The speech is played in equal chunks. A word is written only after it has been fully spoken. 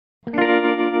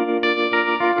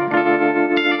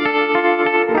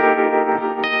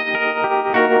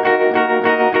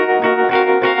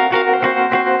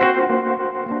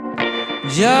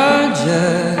Georgia,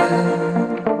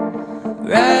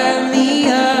 wrap me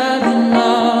up in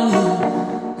all you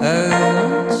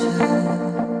hurt you.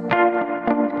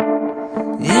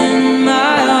 In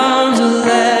my arms,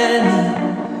 let me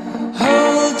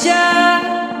hold ya.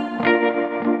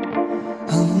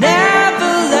 I'll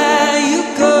never let you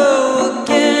go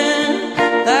again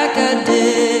like I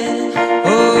did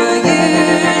or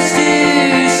used to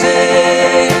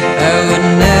say. I would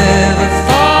never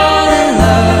fall in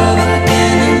love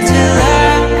again until I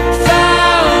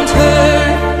found her.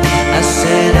 I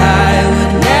said I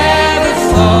would never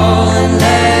fall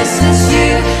unless it's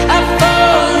you I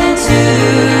fall into.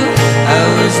 I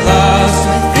was lost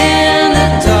within the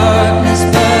darkness,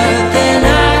 but then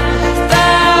I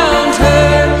found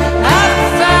her. I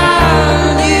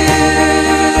found you.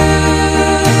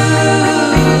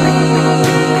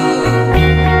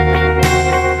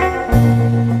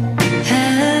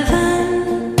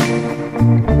 Heaven,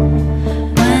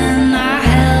 when I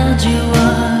held you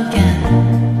again,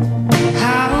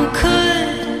 how could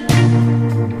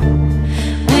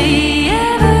we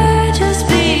ever just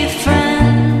be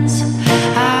friends?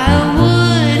 I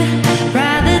would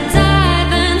rather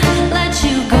dive and let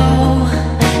you go,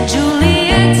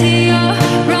 Juliet to your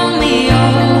Romeo.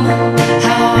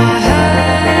 How I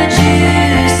heard you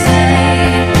say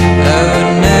I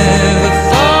would never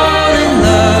fall in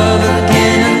love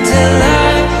again until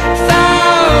I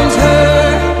found her.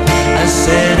 I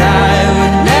said I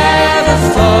would never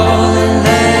fall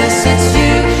unless it's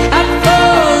you I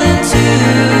fall into.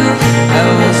 I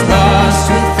was lost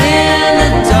within the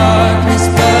darkness,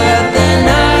 but then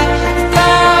I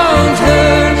found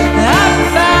her. I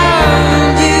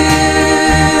found you.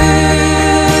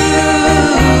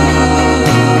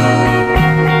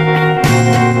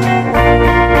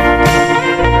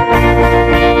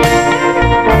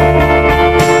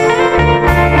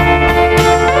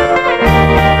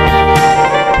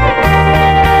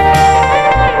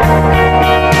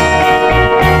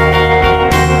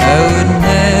 I would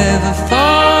never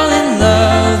fall in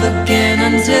love again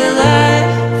until I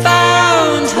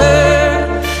found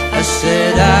her. I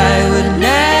said I would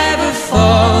never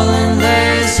fall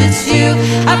unless it's you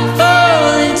I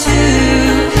fall into.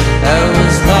 I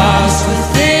was lost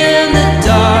within the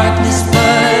darkness,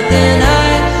 but then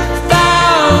I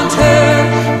found her.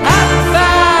 I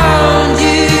found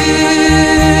you.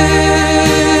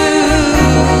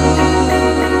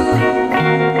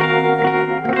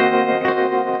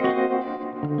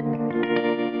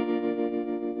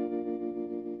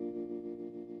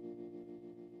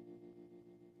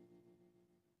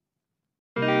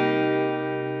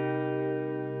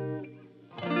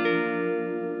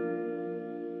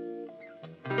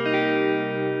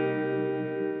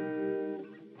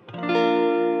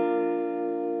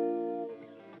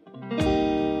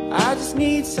 I just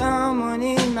need someone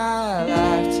in my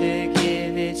life to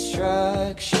give it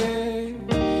structure,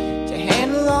 to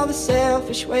handle all the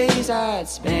selfish ways I'd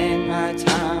spend my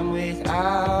time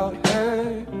without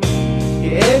her.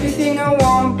 You're everything I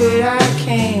want, but I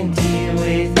can't deal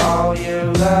with all your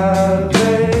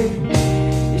lovers.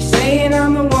 You're saying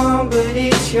I'm the one, but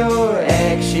it's your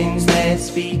actions that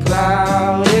speak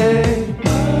louder.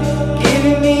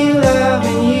 Giving me love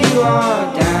and you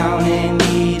are down and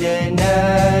need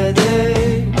another.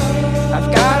 I've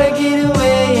gotta get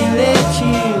away and let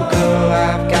you go.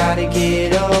 I've gotta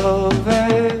get over.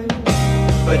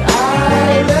 But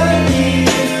I love you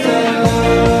so.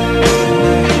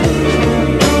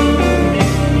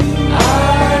 I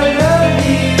love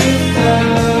you so.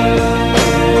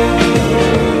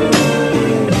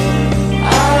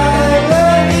 I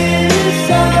love you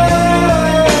so.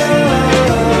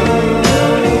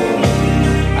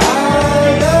 I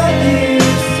love you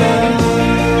so.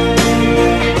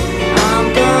 I'm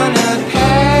gonna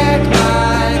pack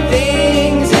my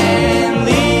things and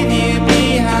leave you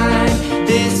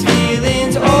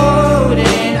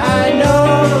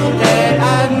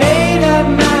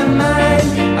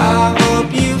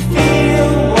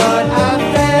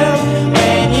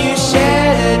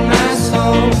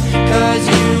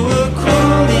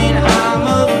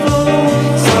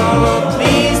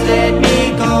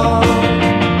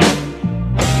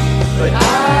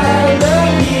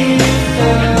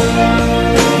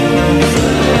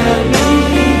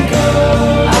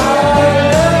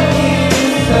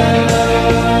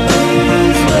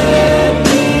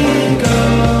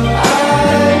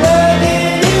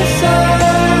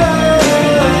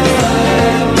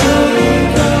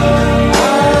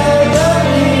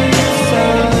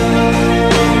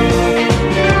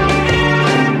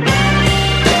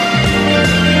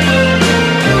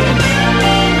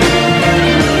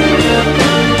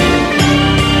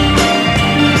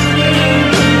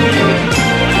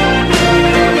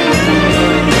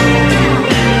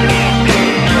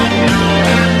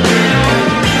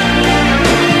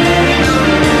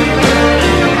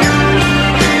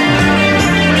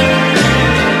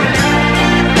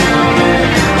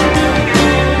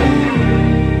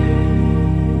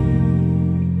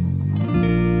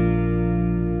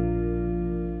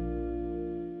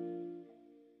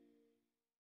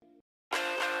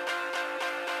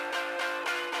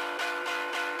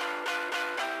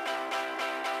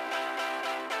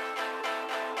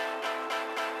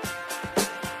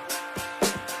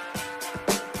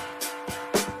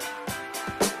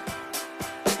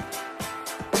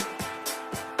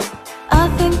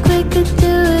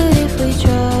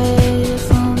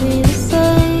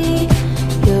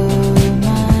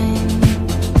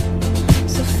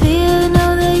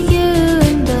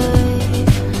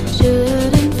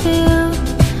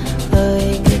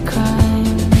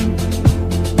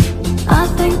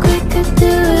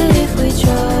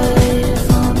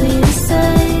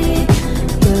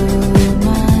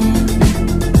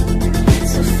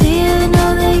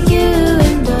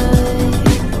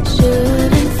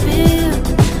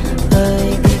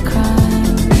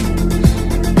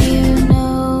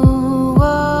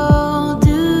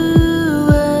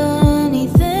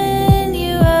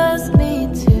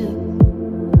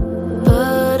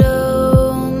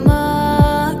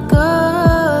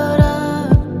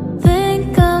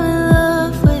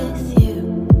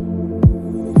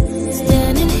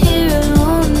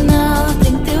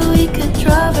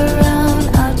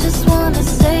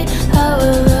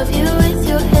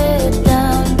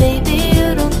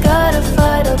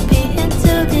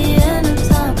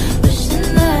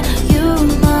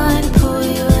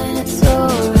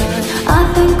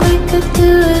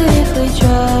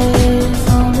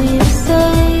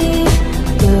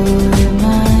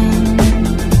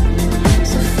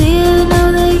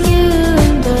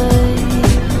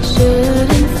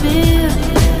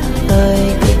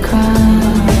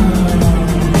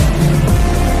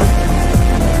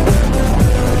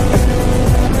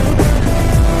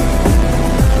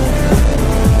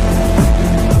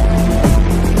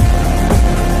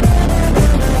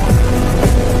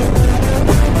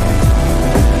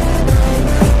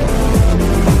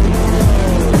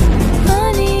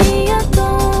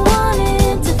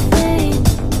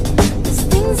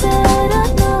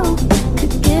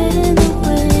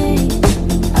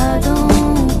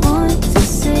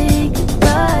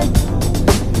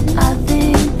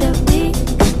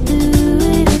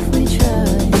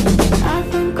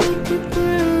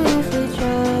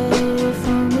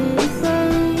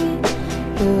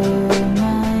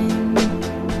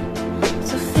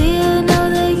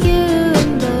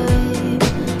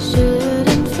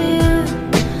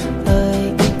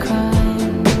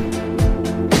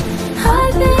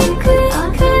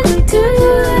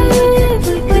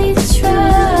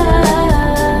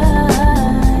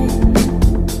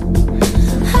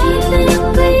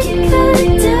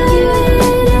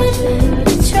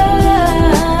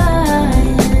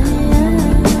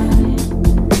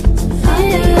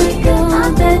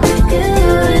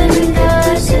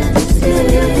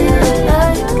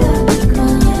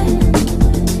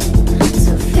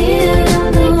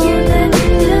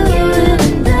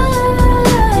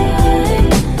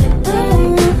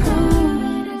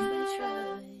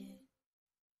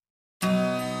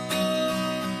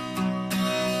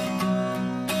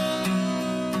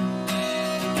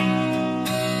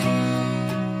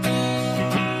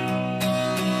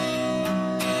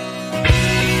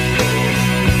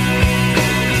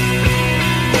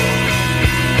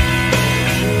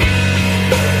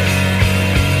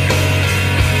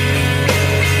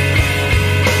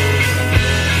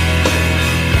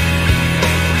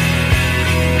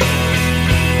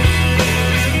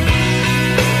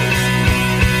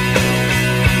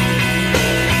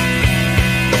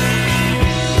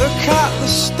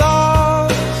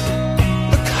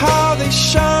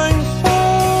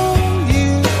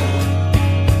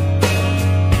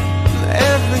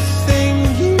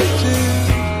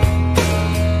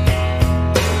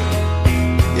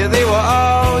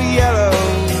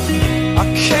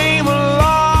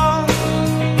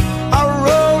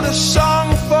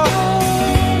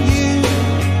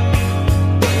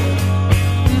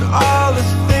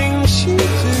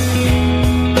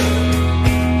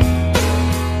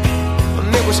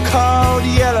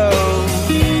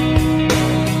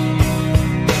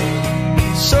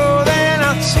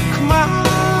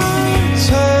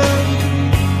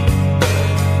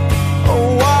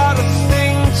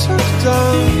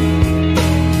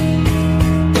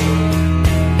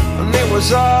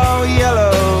was all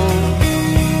yellow.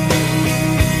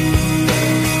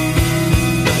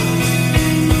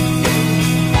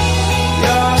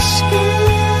 Your skin,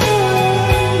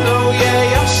 oh yeah,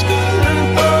 your skin and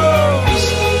bones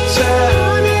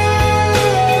turning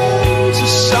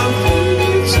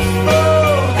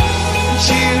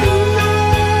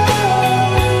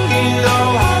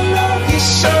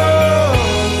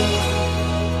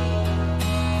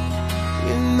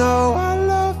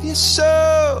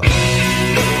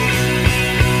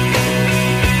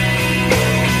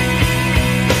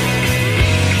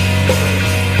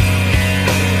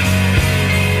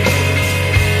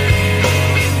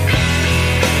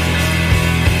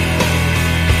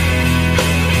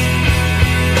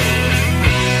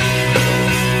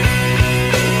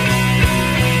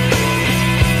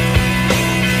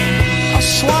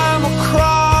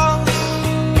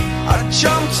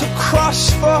to cross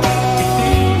for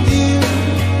you.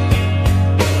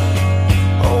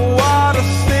 Oh, what a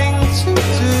thing to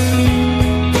do.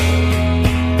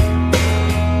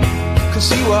 'Cause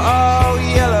you were all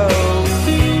yellow.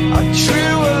 I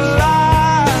drew a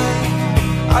line,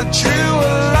 I drew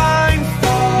a line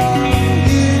for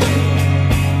you.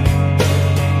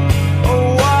 Oh,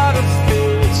 what a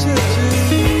thing to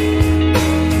do.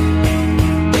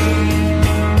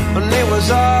 And it was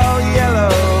all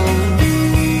yellow.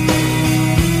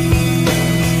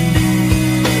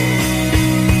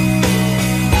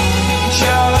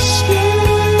 Your skin,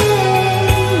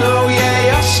 oh yeah,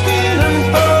 your skin and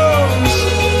bones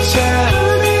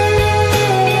turn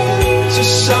into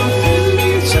something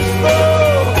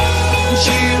beautiful. And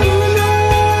you know,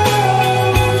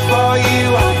 for you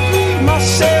I bleed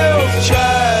myself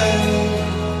dry.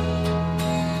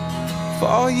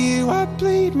 For you I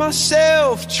bleed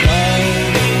myself dry.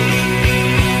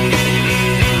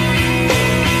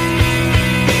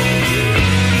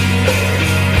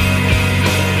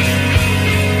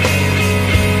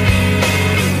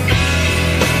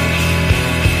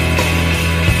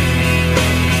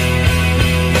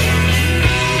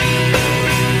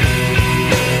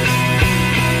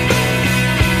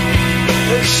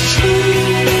 It's true.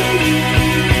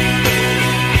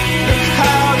 Look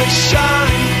how they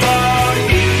shine for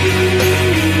you.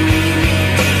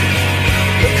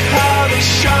 Look how they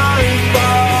shine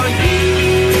for you.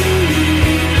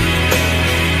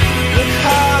 Look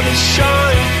how they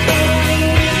shine for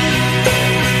you.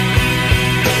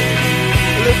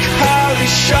 Look how they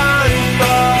shine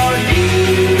for you.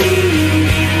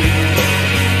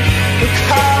 Look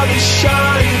how they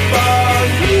shine for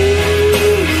you.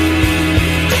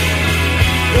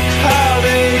 Look how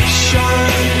they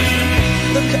shine.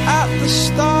 Look at the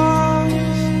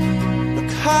stars.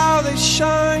 Look how they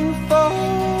shine for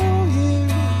you.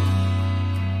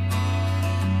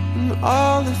 And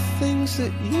all the things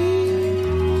that you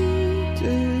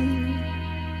do.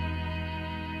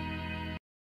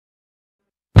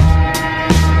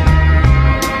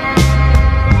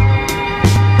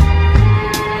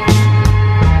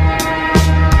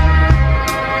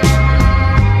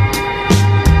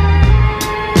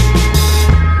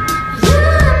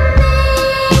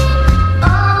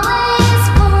 Always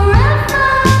forever,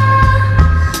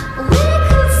 we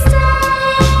could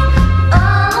stay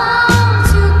alone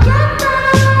together.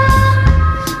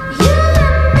 You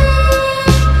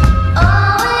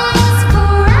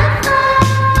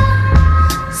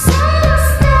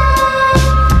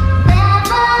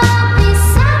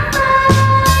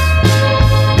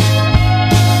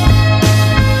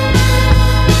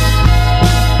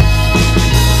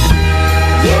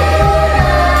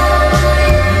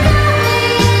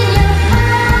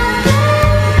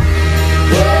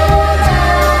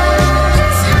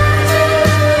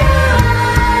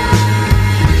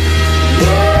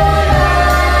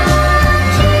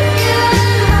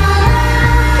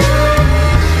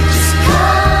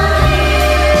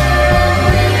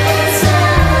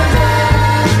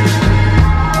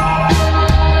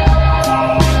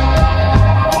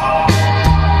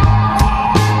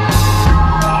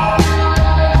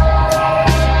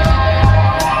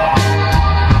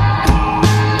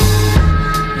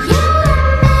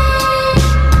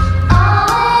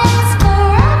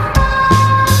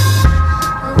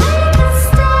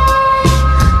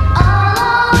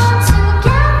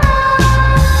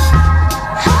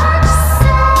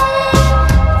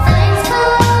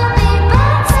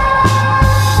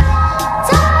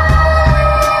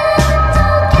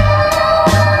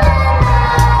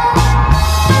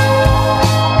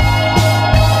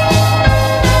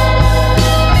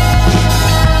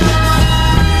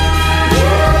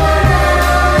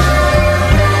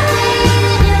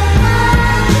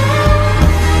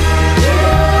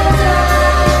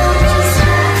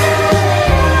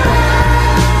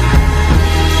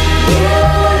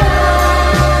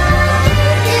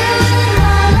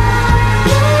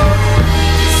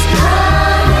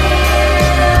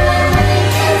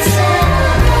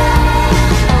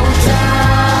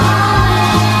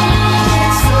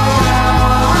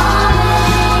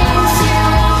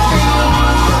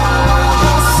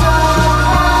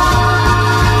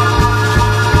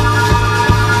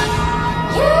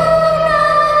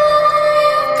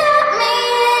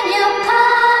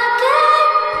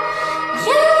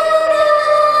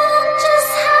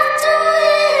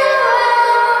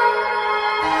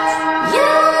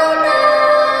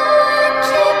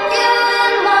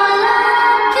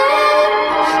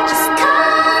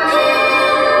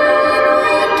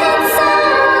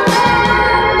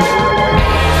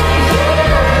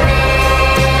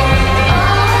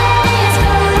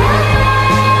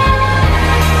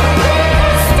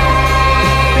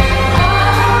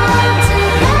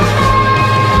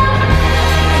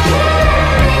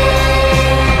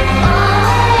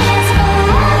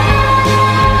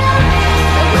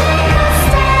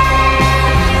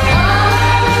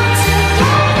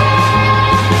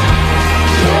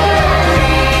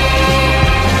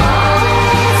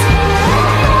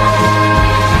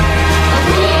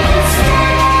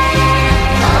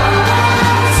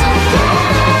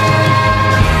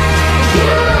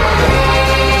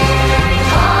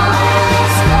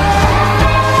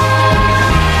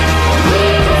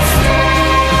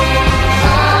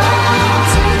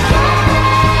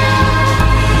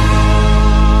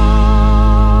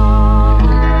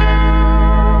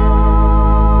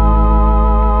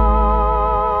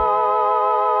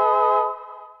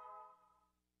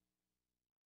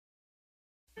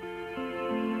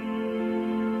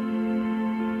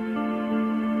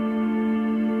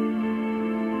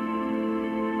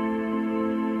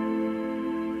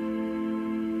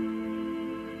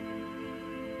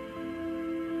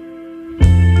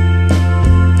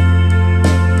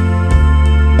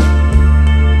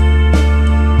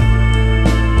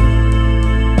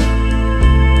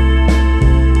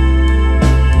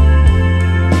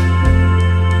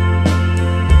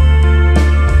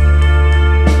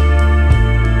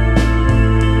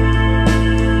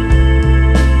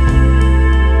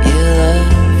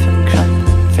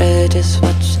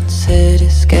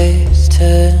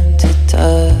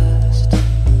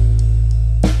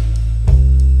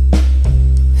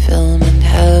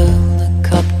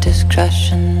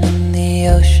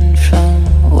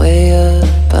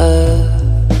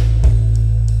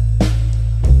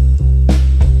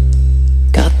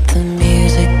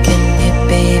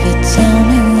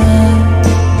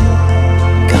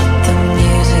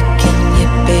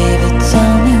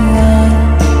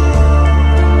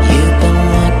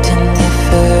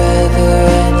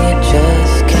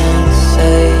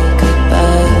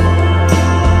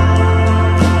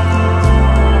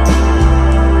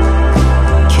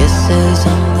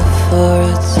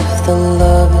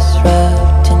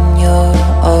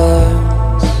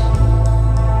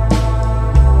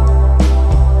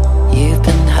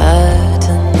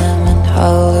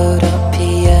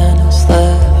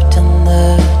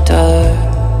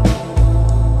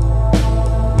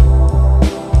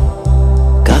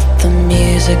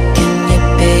music in you,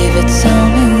 baby, tell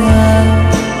me why.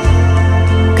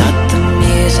 Got the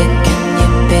music in you,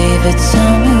 baby,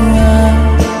 tell me why.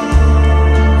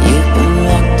 You've been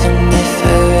locked in me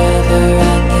forever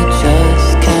and you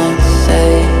just can't say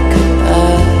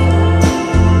goodbye.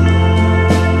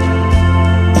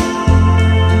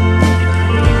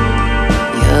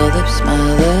 Your lips, my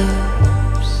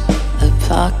lips,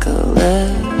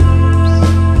 apocalypse.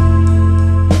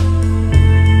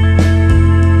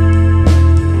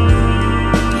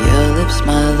 Your lips,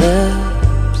 my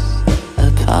lips,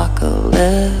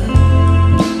 apocalypse.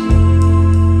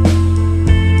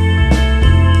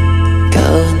 Go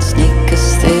and sneak us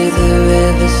through the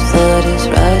rivers, flood is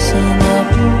rising up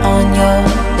on your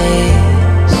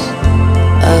knees.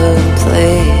 Oh,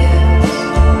 please,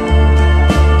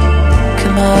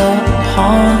 come out and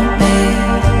haunt me.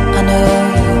 I know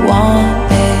you want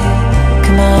me.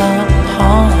 Come out and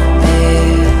haunt me.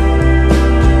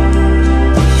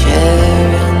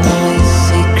 Sharing all your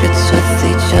secrets with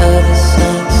each other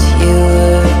since you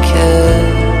were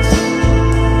kids.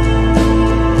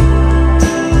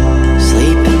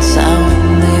 Sleeping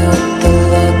soundly with the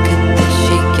locket that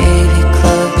she gave you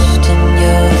clutched in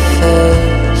your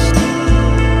fist.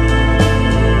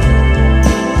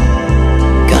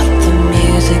 Got the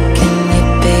music in you,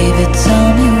 baby, tell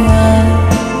me why.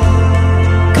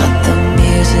 Got the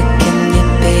music in you,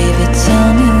 baby, tell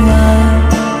me why.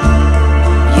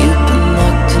 You've been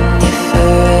locked in you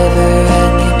forever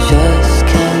and you just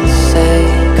can't say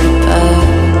goodbye.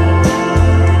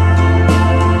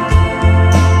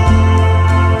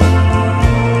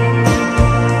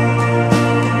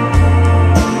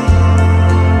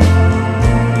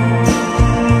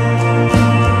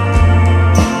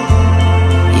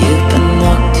 You've been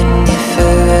locked in you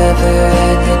forever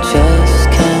and you just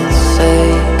can't say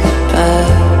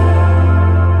goodbye.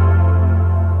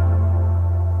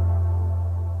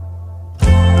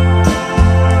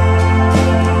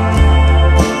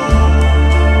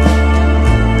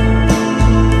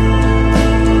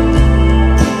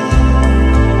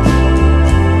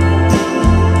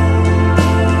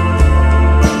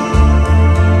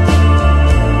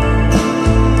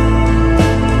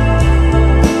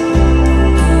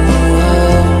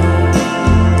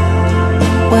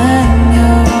 When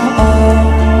you're all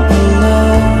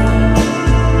alone,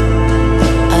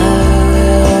 I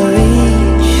will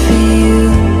reach for you.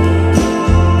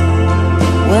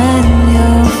 When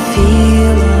you're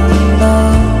feeling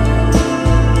low,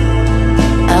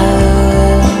 I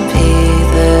will be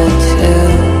there too.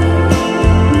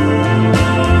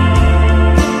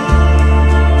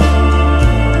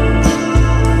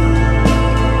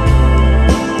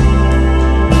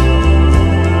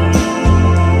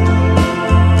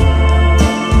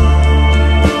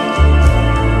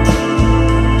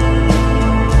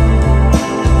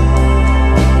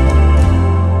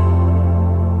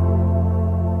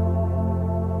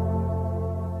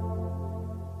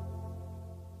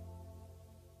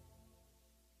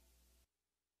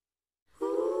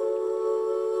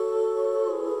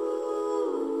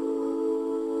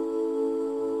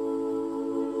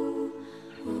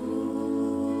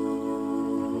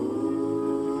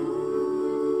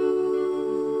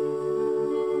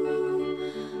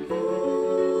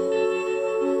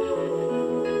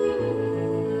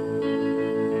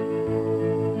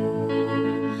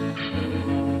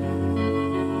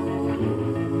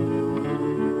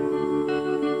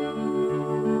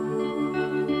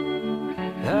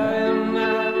 I am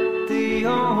not the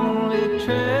only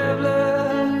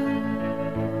traveler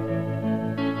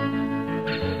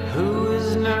who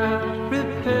is not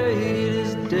repaid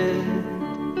his debt.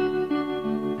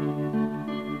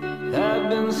 I've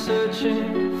been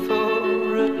searching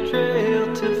for a trail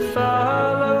to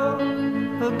follow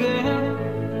again.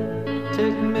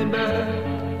 Take me back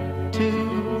to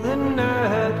the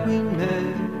night we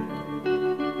met.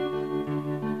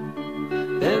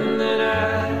 And then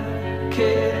I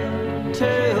can't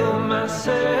tell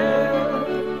myself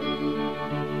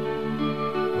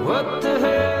what the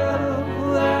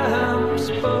hell I'm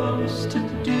supposed to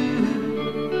do.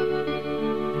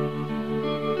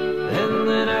 And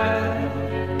then I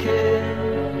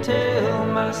can't tell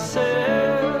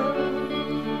myself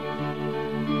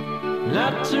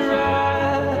not to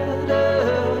ride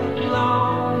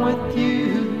along with you.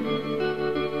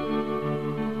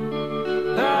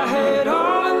 I had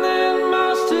all and then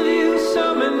most of you,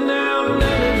 some and now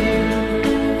none of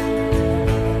you.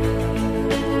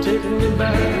 Take me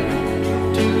back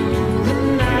to the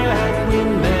night we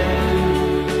met.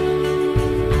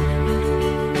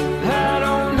 I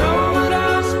don't know what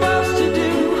I'm supposed to do,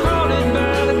 haunted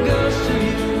by the ghost of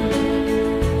you.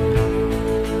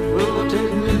 Oh,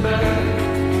 take me back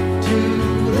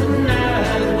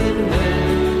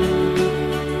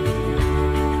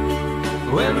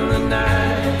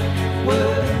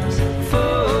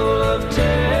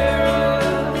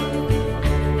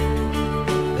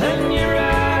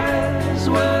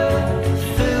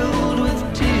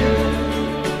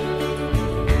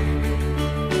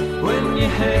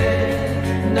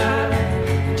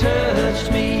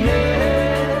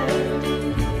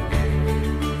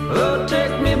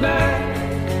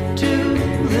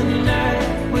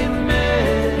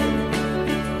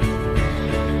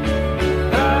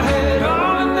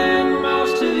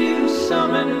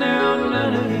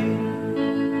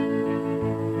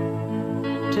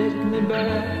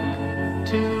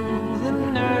to the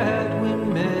night we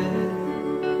met.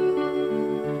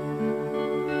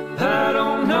 I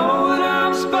don't know what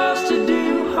I'm supposed to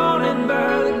do, haunted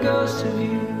by the ghost of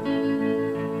you.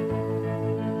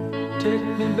 Take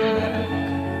me back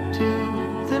to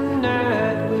the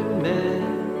night we met.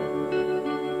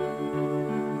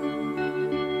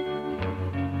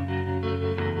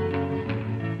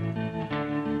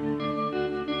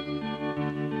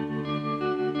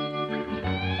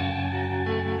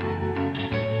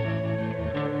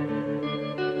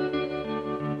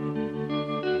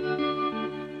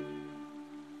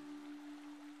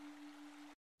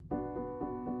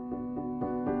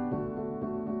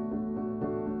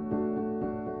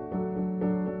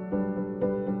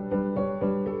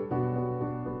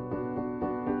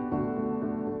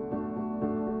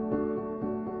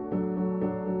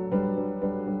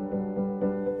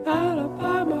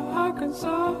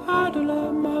 So hard to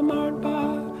love my mind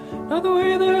by not the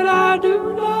way that I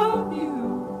do love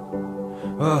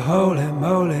you. Well, holy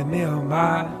moly, me oh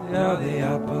my, you're the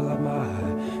apple of my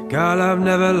eye. God, I've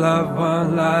never loved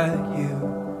one like you.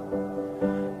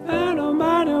 And oh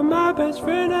my best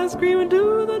friend, I scream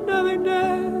into the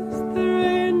nothingness. There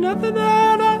ain't nothing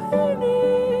that I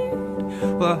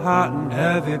need. Well, hot and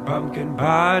heavy pumpkin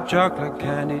pie, chocolate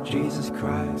candy, Jesus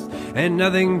Christ, ain't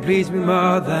nothing pleased me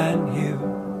more than you.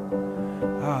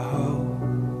 Oh,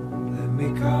 let me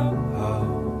come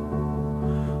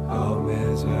home. Home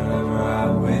is wherever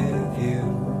I'm with you.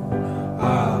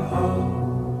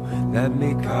 Oh, let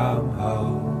me come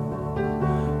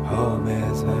home. Home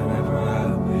is wherever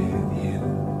I'm with you.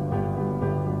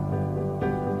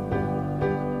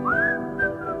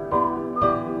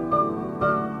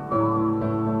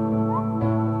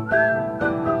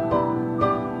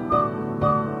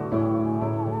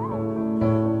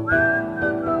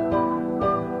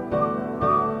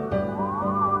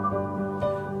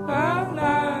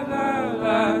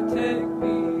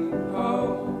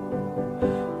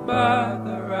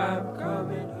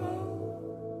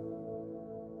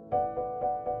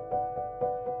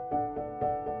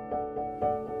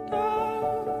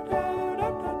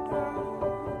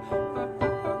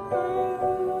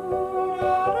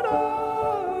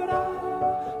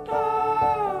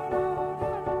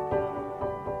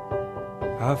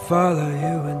 I'll follow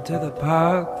you into the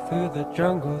park, through the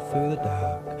jungle, through the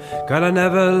dark. God, I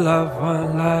never loved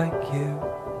one like you.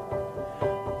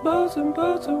 Boats and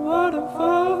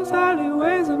waterfalls,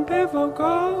 alleyways and payphone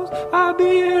calls, I'll be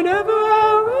here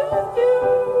never with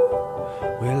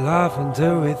you. We laugh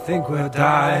until we think we'll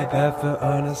die, barefoot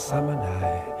on a summer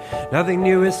night. Nothing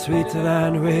new is sweeter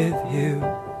than with you.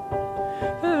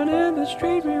 And in the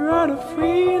street we run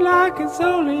free, like it's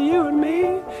only you and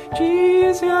me.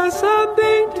 Geez, you're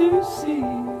something to see.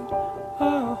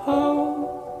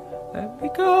 Oh, let me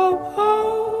go home.